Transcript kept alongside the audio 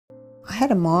I had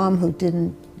a mom who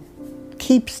didn't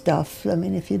keep stuff. I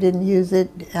mean, if you didn't use it,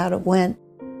 out it went.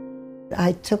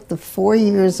 I took the 4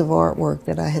 years of artwork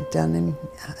that I had done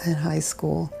in high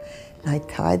school, and I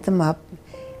tied them up,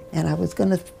 and I was going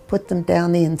to put them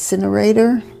down the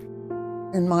incinerator,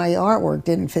 and my artwork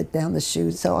didn't fit down the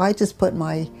chute, so I just put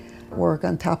my work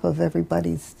on top of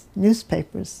everybody's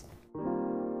newspapers.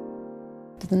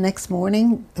 The next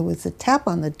morning, there was a tap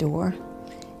on the door,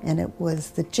 and it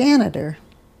was the janitor.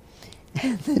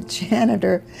 And the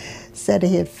janitor said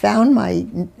he had found my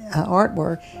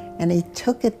artwork, and he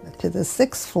took it to the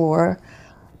 6th floor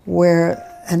where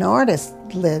an artist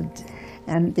lived.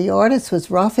 And the artist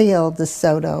was Raphael de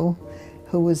Soto,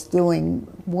 who was doing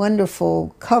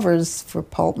wonderful covers for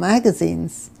Pulp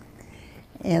magazines.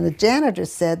 And the janitor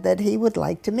said that he would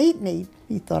like to meet me.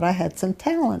 He thought I had some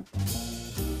talent.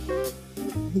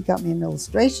 He got me an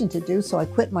illustration to do, so I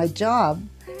quit my job,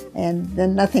 and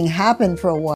then nothing happened for a while.